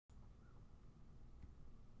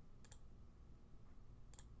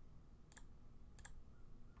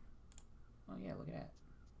Yeah, look at that.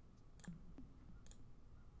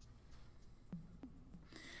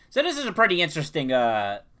 So this is a pretty interesting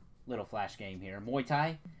little Flash game here. Muay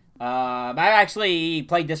Thai. I actually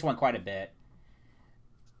played this one quite a bit.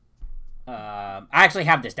 I actually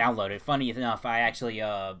have this downloaded. Funny enough, I actually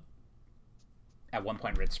at one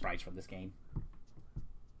point read sprites from this game.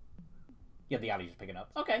 Yeah, the audio's picking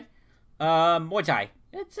up. Okay. Muay Thai.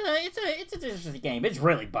 It's an interesting game. It's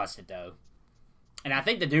really busted though. And I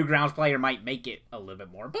think the Newgrounds player might make it a little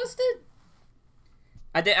bit more busted.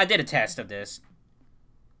 I did a test of this.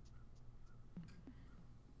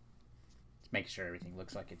 Just make sure everything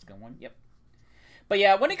looks like it's going. Yep. But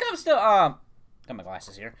yeah, when it comes to got my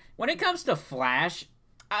glasses here. When it comes to Flash,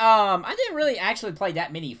 I didn't really actually play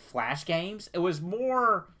that many Flash games. It was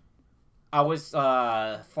more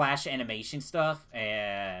Flash animation stuff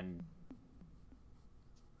and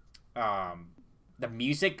the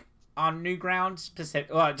music on Newgrounds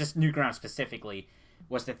just Newgrounds specifically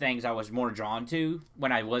was the things I was more drawn to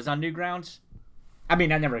when I was on Newgrounds. I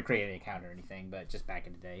mean, I never created an account or anything, but just back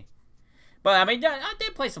in the day. But I mean, I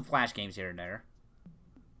did play some Flash games here and there.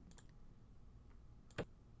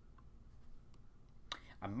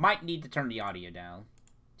 I might need to turn the audio down.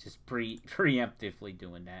 Just preemptively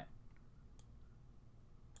doing that.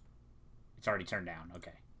 It's already turned down.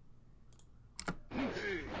 Okay.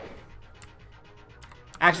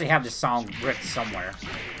 I actually have this song ripped somewhere.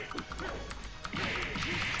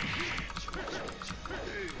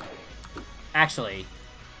 Actually,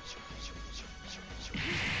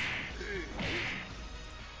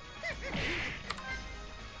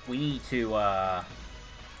 we need to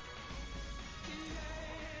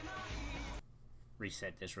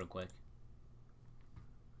reset this real quick.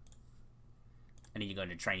 I need to go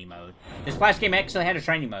into training mode. This Flash game actually had a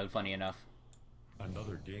training mode, funny enough.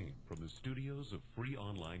 Another game from the studios of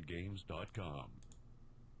FreeOnlineGames.com.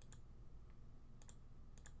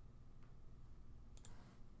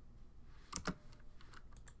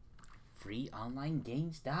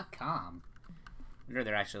 FreeOnlineGames.com. I wonder if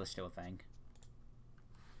they're actually still a thing.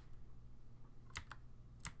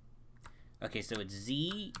 Okay, so it's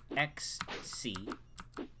ZXC.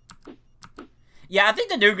 Yeah, I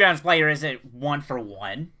think the Newgrounds player isn't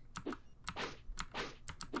 1-for-1.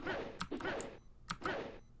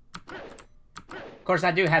 Of course,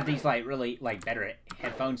 I do have these, like, really, like, better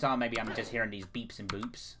headphones on. Maybe I'm just hearing these beeps and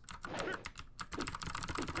boops.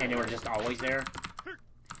 And they were just always there.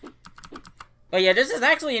 But yeah, this is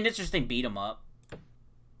actually an interesting beat-em-up.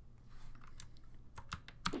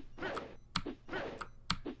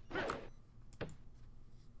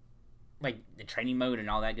 Like, the training mode and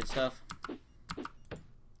all that good stuff.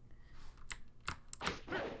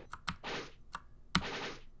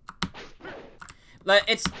 But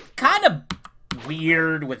it's kind of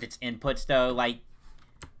weird with its inputs, though. Like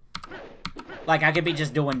I could be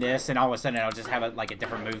just doing this, and all of a sudden I'll just have, a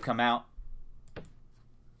different move come out.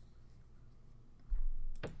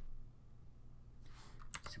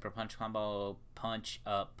 Super punch combo, punch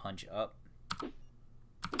up, punch up.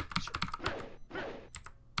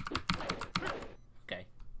 Okay.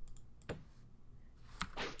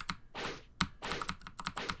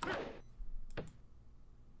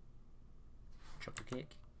 Triple kick.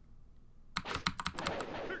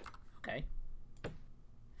 Okay.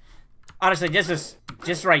 Honestly, this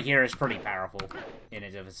right here is pretty powerful in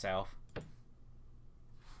and of itself.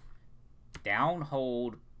 Down,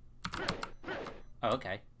 hold. Oh,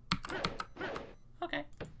 okay. Okay.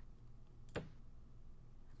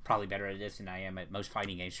 Probably better at this than I am at most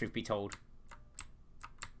fighting games, truth be told.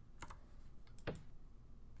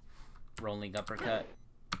 Rolling uppercut.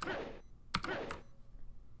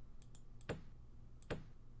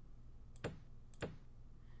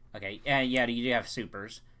 Okay, and yeah, you do have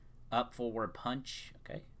supers. Up, forward, punch.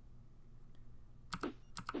 Okay.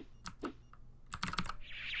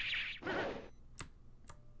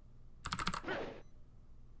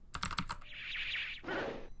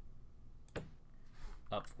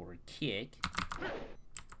 Up, forward, kick.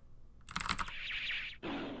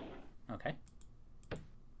 Okay.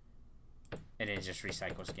 And it just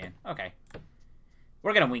recycles again. Okay.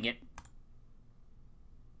 We're gonna wing it.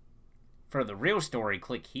 For the real story,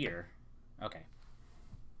 click here. Okay.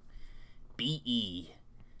 BE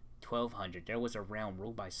 1200. There was a realm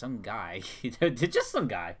ruled by some guy. Just some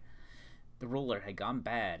guy. The ruler had gone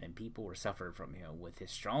bad and people were suffering from him. With his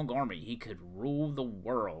strong army, he could rule the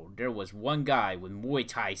world. There was one guy with Muay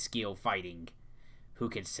Thai skill fighting who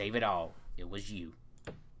could save it all. It was you.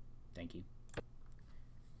 Thank you.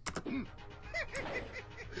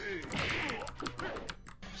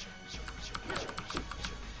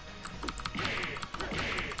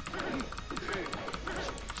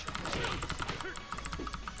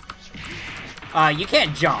 You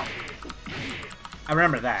can't jump. I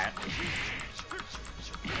remember that.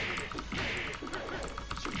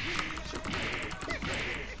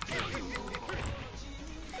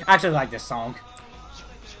 I actually like this song.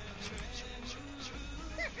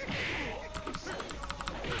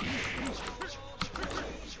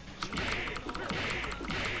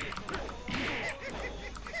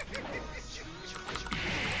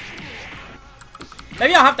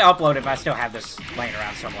 Maybe I'll have to upload it if I still have this laying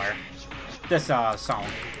around somewhere. This, song.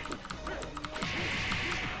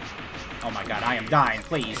 Oh my god, I am dying,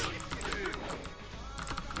 please.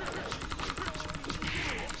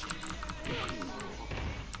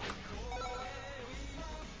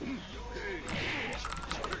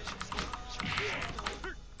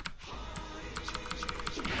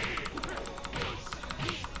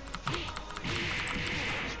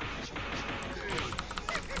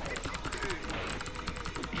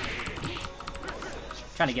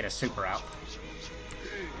 Trying to get a super out.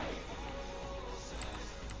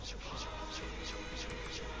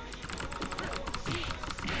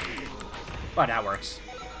 But that works.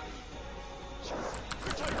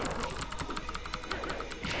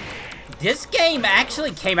 This game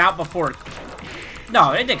actually came out before...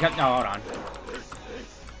 No, it didn't come... No, hold on.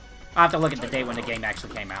 I'll have to look at the date when the game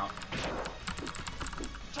actually came out.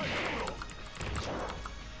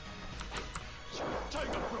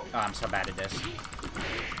 Oh, I'm so bad at this.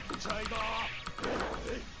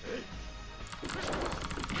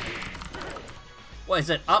 What is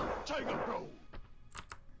it? Up?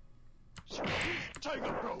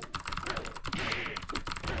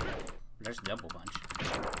 There's a double bunch.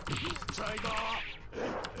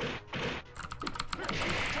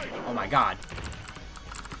 Oh my god.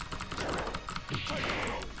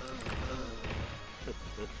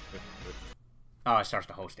 Oh, it starts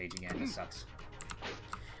the whole stage again. This sucks.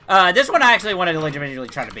 This one I actually wanted to legitimately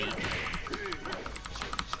try to beat.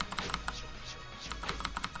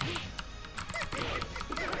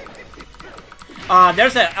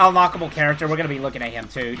 There's an unlockable character. We're gonna be looking at him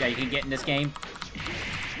too that you can get in this game,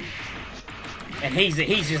 and he's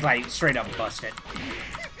just like straight up busted.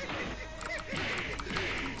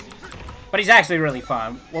 But he's actually really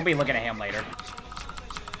fun. We'll be looking at him later.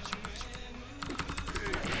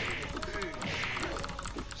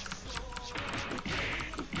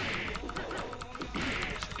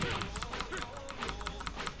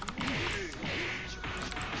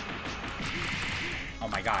 Oh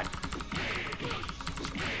my god.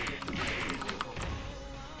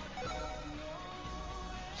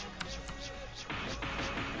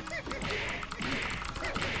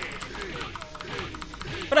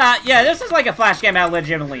 But, yeah, this is like a Flash game I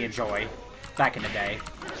legitimately enjoy back in the day.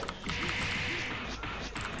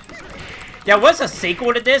 There was a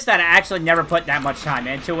sequel to this that I actually never put that much time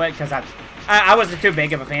into it because I wasn't too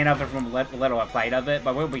big of a fan of it from little I played of it,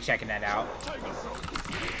 but we'll be checking that out.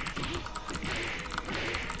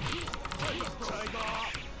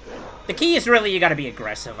 The key is really you gotta be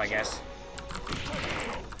aggressive, I guess.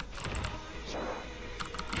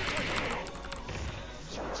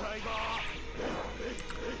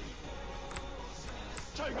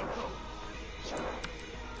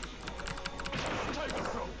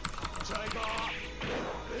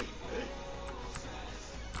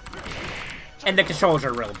 And the controls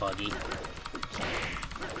are real buggy.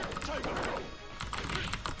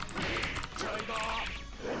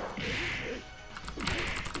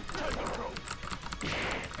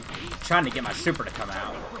 Trying to get my super to come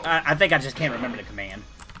out. I think I just can't remember the command.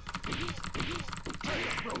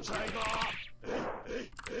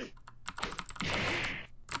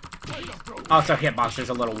 Also, hitboxer's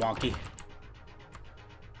a little wonky.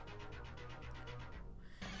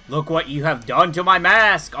 Look what you have done to my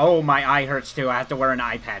mask! Oh, my eye hurts too. I have to wear an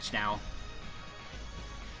eye patch now.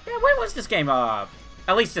 Yeah, when was this game, at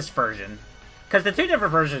least this version? Because the two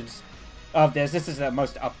different versions of this is the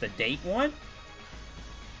most up-to-date one.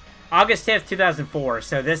 August 10th, 2004,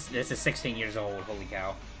 so this is 16 years old, holy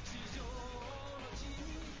cow.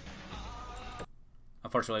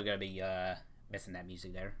 Unfortunately, we're gonna be, missing that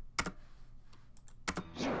music there.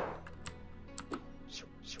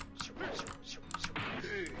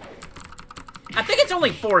 I think it's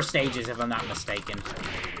only 4 stages, if I'm not mistaken.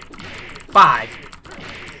 5.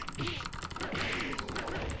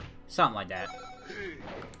 Something like that.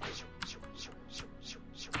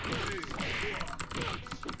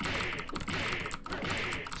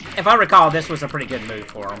 If I recall, this was a pretty good move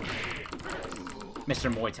for him.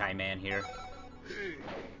 Mr. Muay Thai man here.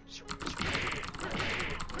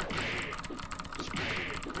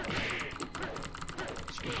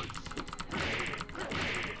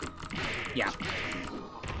 Yeah.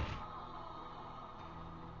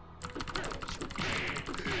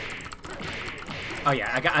 Oh yeah,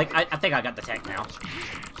 I think I got the tech now.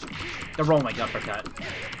 The rolling uppercut.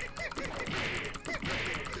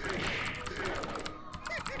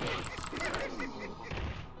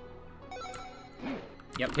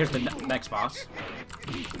 Yep, here's the next boss.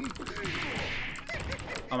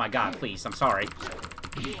 Oh my god, please, I'm sorry.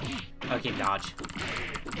 Okay, dodge.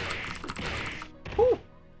 Whew.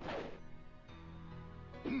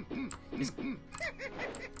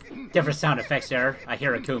 Different sound effects there. I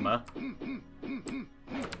hear Akuma.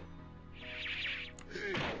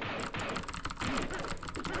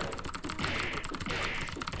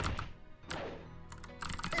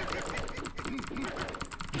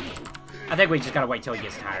 I think we just gotta wait till he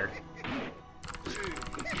gets tired.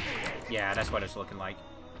 Yeah, that's what it's looking like.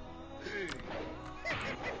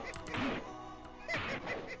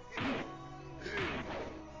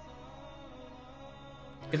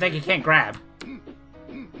 Good thing he can't grab.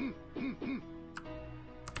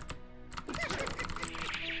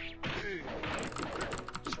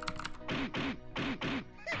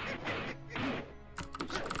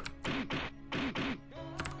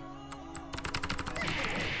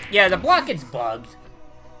 Yeah, the blocking's bugged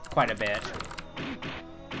quite a bit.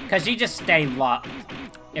 Because you just stay locked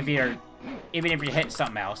if you're, even if you're hitting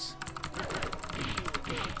something else.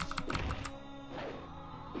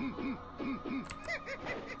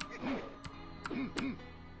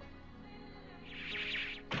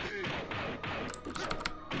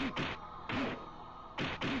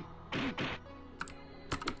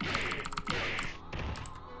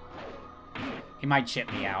 He might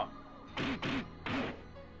chip me out.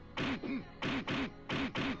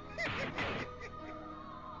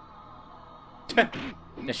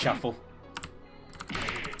 The shuffle.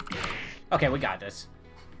 Okay, we got this.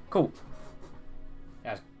 Cool.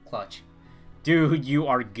 That's clutch. Dude, you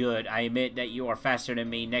are good. I admit that you are faster than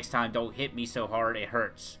me. Next time, don't hit me so hard. It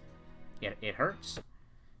hurts. Yeah, it hurts?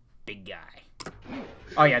 Big guy.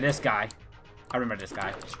 Oh, yeah, this guy. I remember this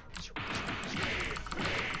guy.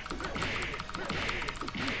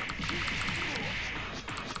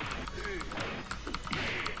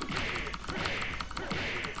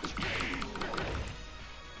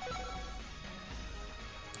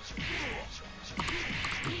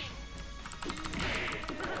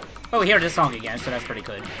 Oh, we hear this song again, so that's pretty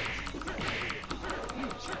good.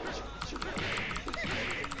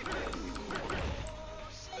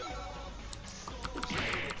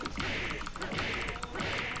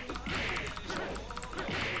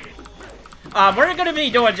 We're gonna be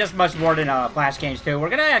doing just much more than Flash games too. We're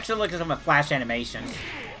gonna actually look at some of Flash animations.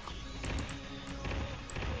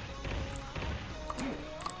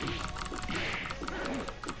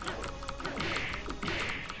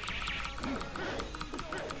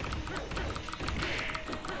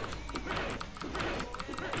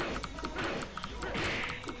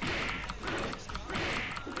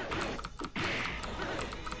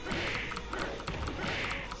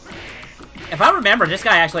 If I remember, this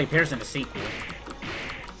guy actually appears in the sequel.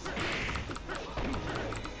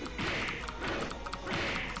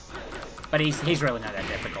 But he's really not that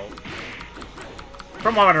difficult.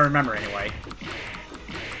 From what I remember, anyway.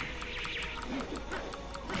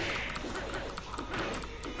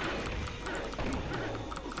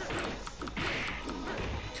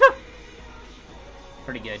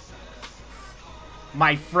 Pretty good.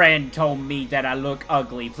 My friend told me that I look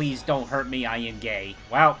ugly. Please don't hurt me, I am gay.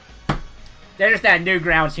 Well... there's that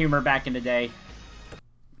Newgrounds humor back in the day.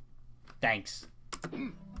 Thanks.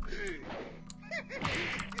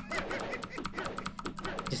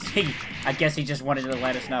 I guess he just wanted to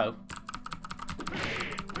let us know.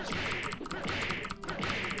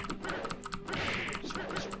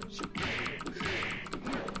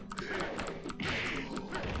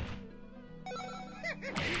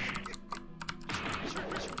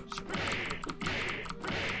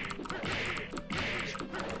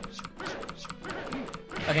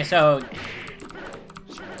 Okay, so...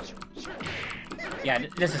 yeah,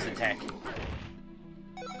 this is the tech.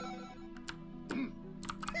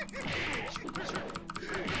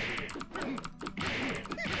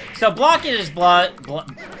 So blocking is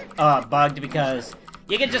bugged because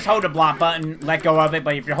you can just hold the block button, let go of it,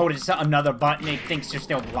 but if you're holding another button, it thinks you're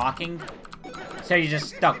still blocking. So you're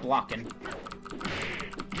just stuck blocking.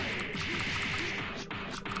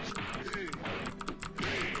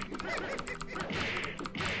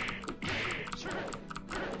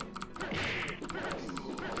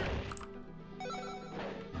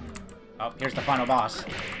 Oh, here's the final boss.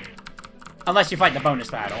 Unless you fight the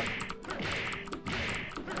bonus battle.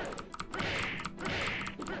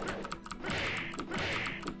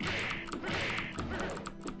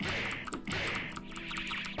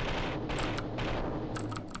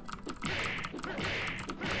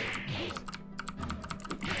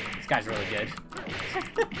 guy's really good.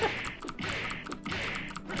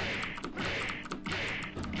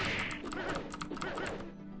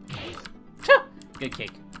 Good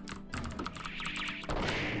kick.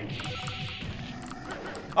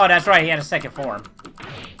 Oh, that's right. He had a second form.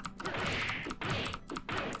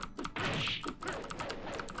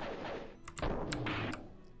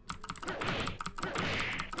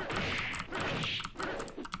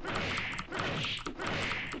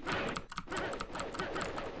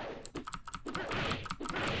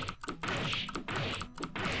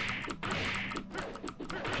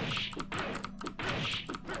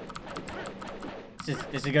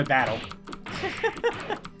 This is a good battle.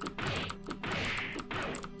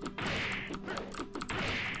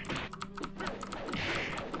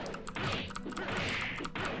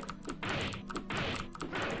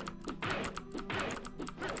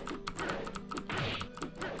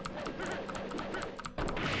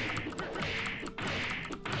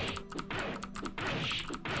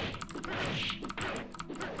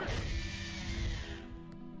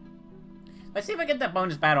 Let's see if I get that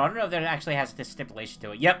bonus battle. I don't know if that actually has this stipulation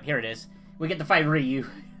to it. Yep, here it is. We get to fight Ryu.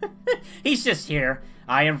 He's just here.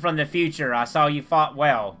 I am from the future. I saw you fought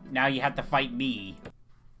well. Now you have to fight me.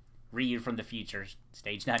 Ryu from the future.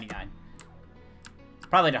 Stage 99.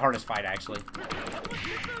 Probably the hardest fight, actually.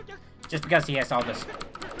 Just because he has all this...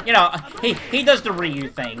 You know, he does the Ryu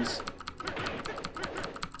things.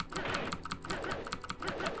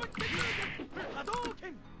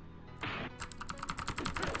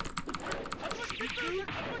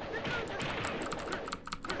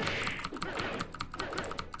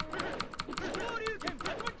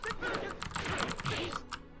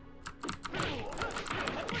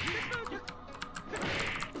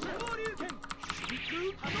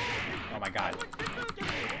 Oh my god.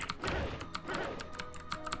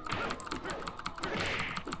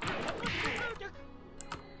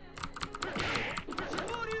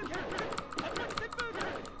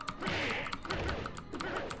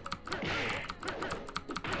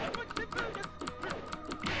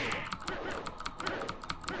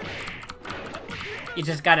 You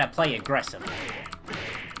just gotta play aggressive.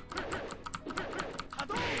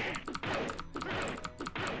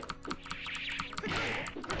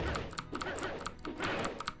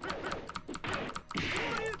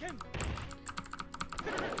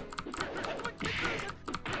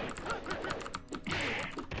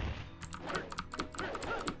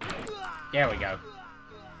 There we go.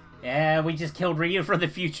 Yeah, we just killed Ryu from the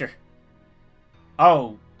future.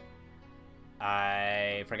 Oh.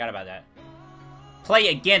 I forgot about that. Play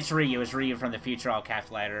against Ryu is Ryu from the future, all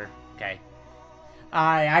caps letter. Okay.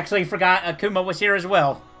 I actually forgot Akuma was here as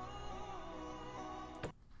well.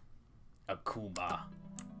 Akuma.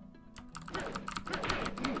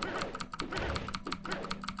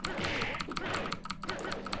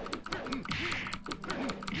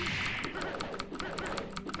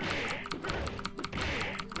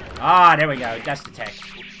 Ah, there we go. That's the tech.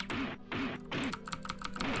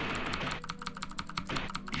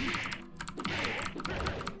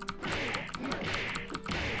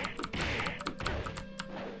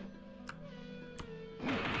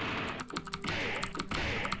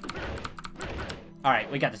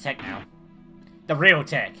 Alright, we got the tech now. The real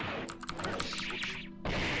tech.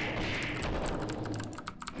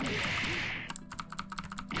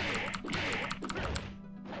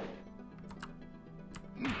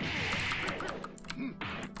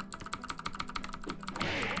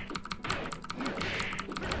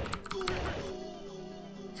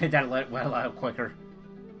 That went a lot quicker.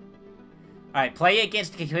 Alright, play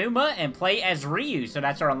against Akuma and play as Ryu, so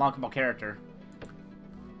that's our unlockable character.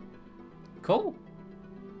 Cool.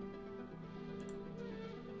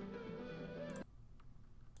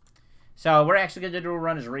 So, we're actually going to do a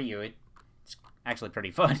run as Ryu. It's actually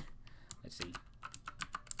pretty fun. Let's see.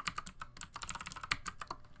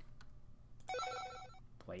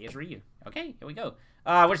 Play as Ryu. Okay, here we go.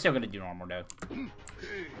 We're still going to do normal, though.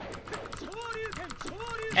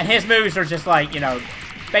 And his moves are just like, you know,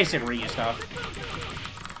 basic Ryu stuff.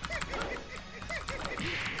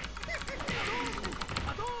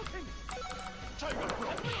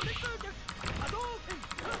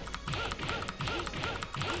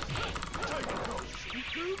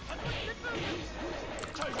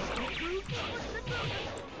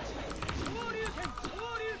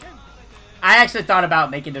 I actually thought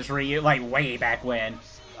about making this Ryu, like, way back when.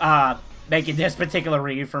 Making this particular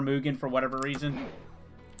Ryu for Mugen for whatever reason.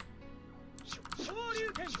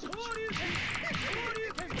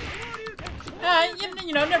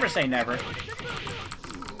 You know, never say never.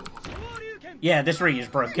 Yeah, this Ryu is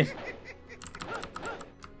broken.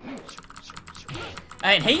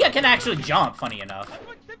 And he can actually jump, funny enough.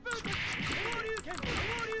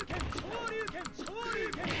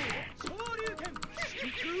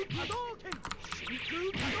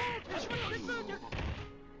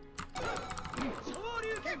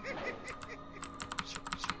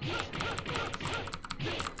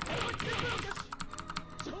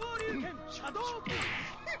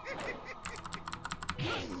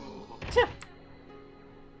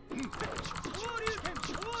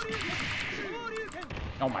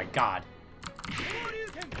 Oh my god.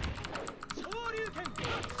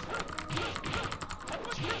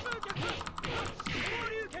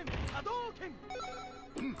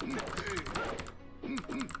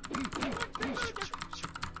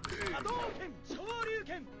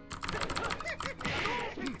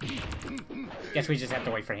 Guess we just have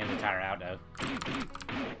to wait for him to tire out, though.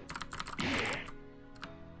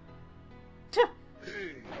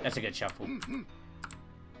 That's a good shuffle.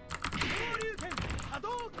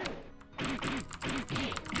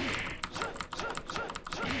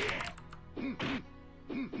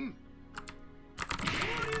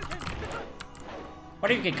 What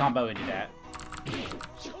if you could combo into that?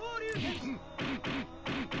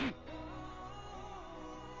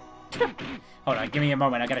 Hold on, give me a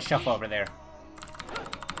moment. I gotta shuffle over there.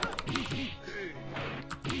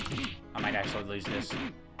 I might actually lose this.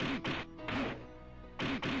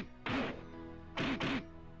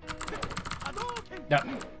 No,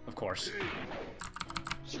 of course.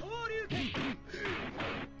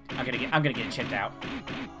 I'm gonna get chipped out.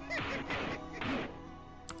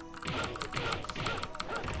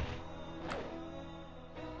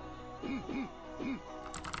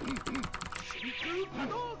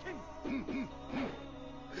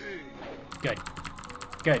 Good.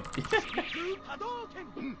 Good.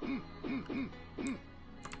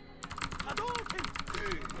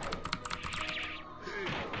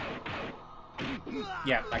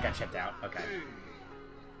 Yeah, I got chipped out. Okay.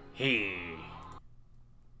 Hey.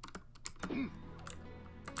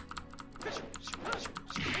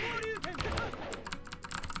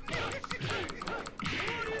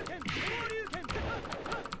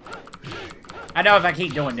 I know if I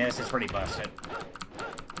keep doing this, it's pretty busted.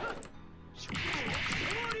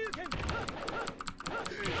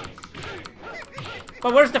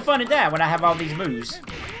 But where's the fun in that when I have all these moves?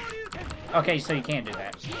 Okay, so you can do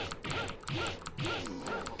that.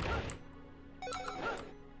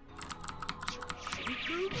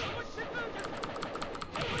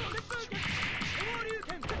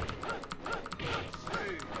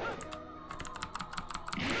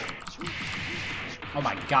 Oh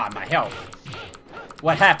my god, my health.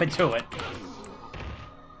 What happened to it?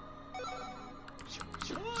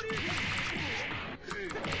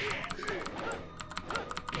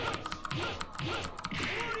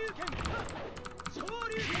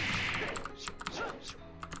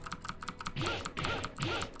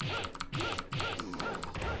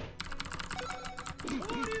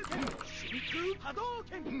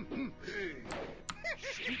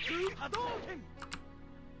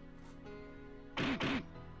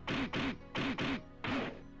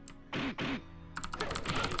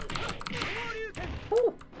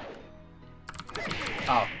 Ooh.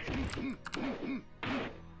 Oh.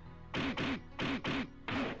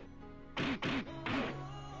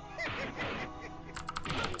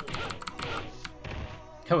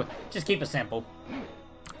 Just keep it simple.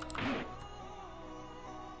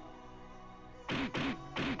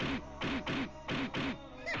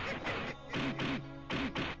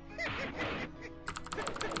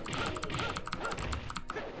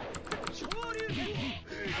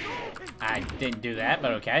 I didn't do that,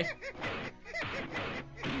 but okay.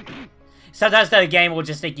 Sometimes the game will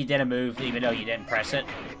just think you did a move even though you didn't press it.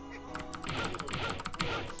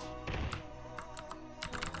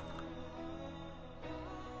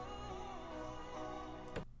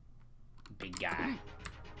 Big guy.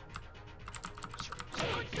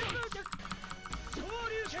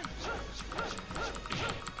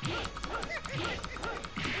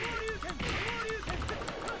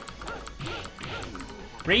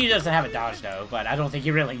 Ryu doesn't have a dodge though, but I don't think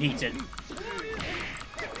he really needs it.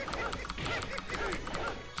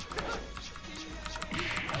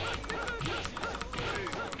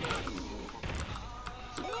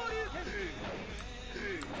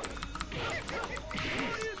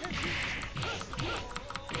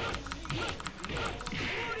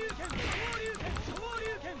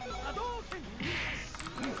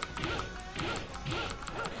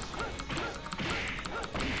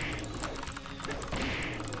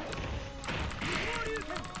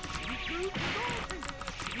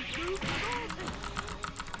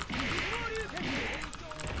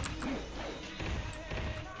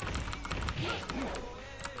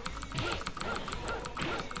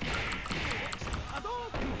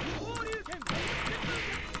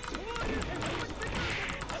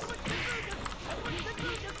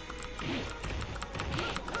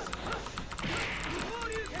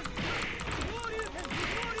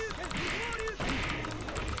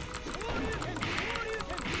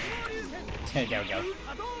 There we go.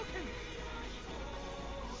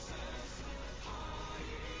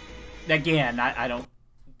 Again, I don't...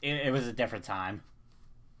 It was a different time.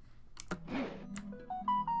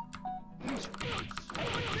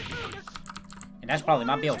 And that's probably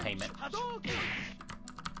my bill payment.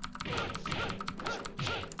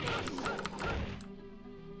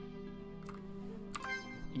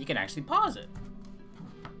 And you can actually pause it.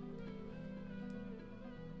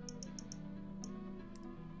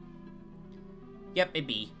 Yep, it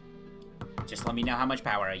be. Just let me know how much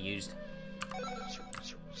power I used.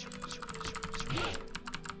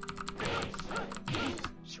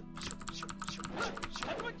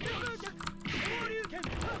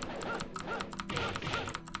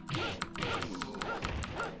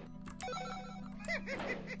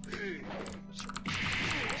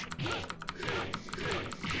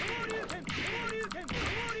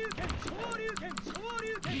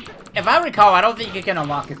 If I recall, I don't think you can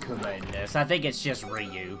unlock Akuma in this. I think it's just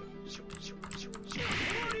Ryu.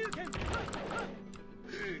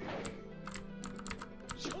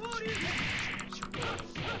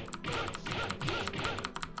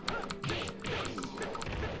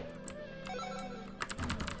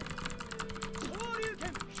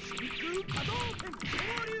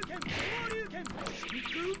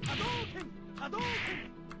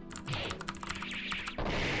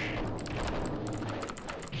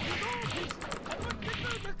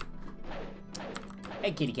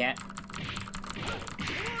 Hey, kitty cat.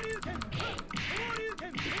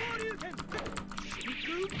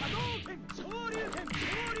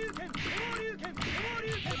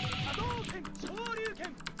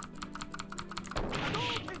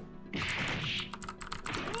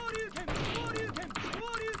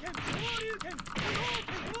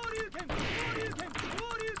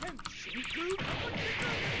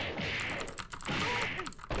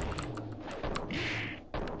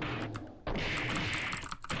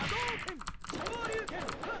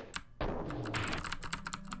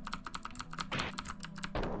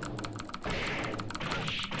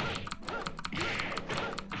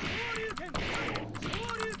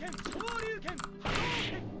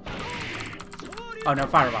 Oh no,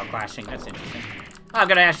 fireball clashing. That's interesting. I'm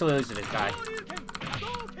gonna actually lose to this guy.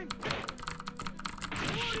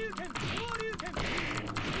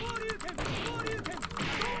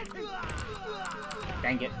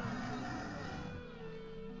 Dang it.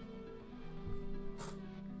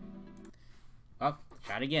 Oh,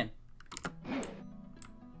 try it again.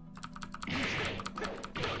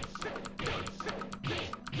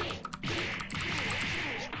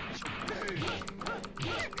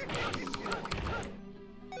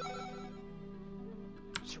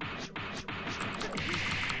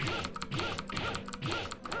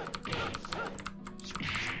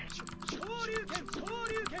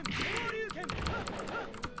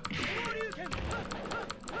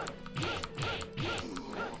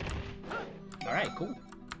 Alright, cool.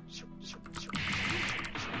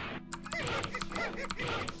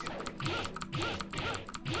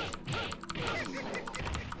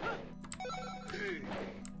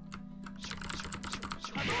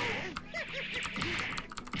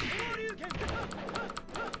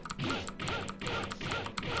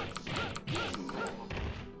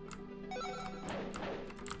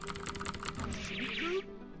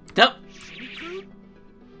 Duh.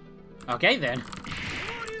 Okay then.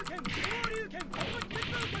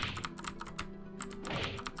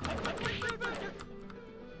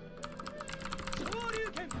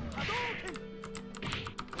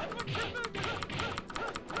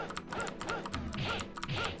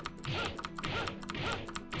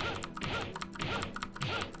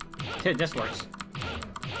 This works.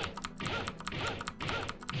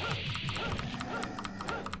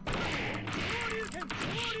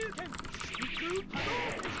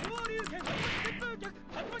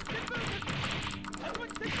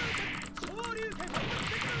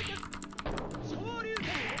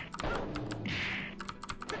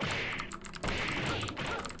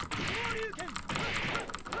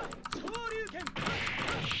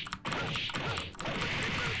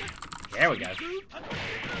 There we go.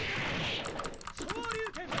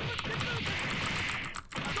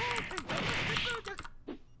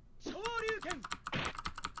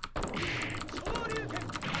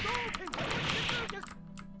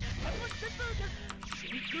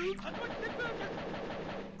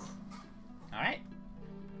 Alright.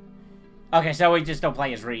 Okay, so we just don't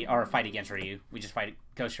play as Ryu, or fight against Ryu. We just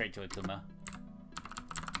go straight to Akuma.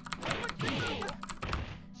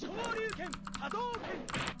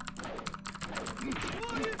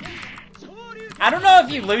 I don't know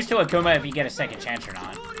if you lose to Akuma if you get a second chance or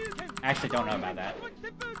not. I actually don't know about that.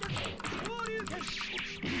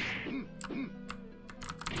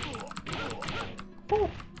 Ooh.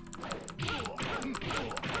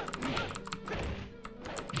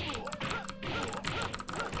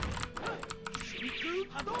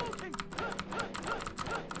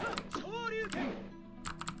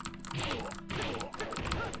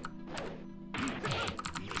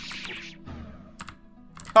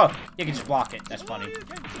 Oh, you can just block it. That's funny.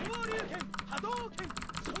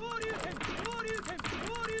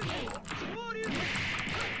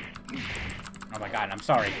 Oh my god, I'm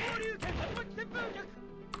sorry.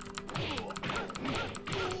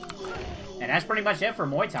 And that's pretty much it for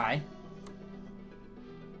Muay Thai.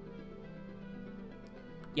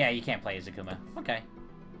 Yeah, you can't play as Akuma. Okay.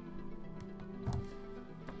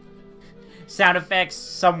 Sound effects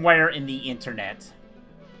somewhere in the internet.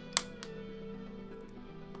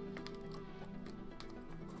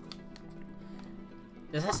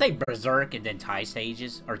 Does that say Berserk and then Thai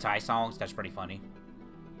stages? Or Thai songs? That's pretty funny.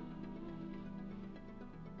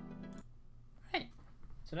 Right.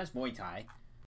 So that's Muay Thai.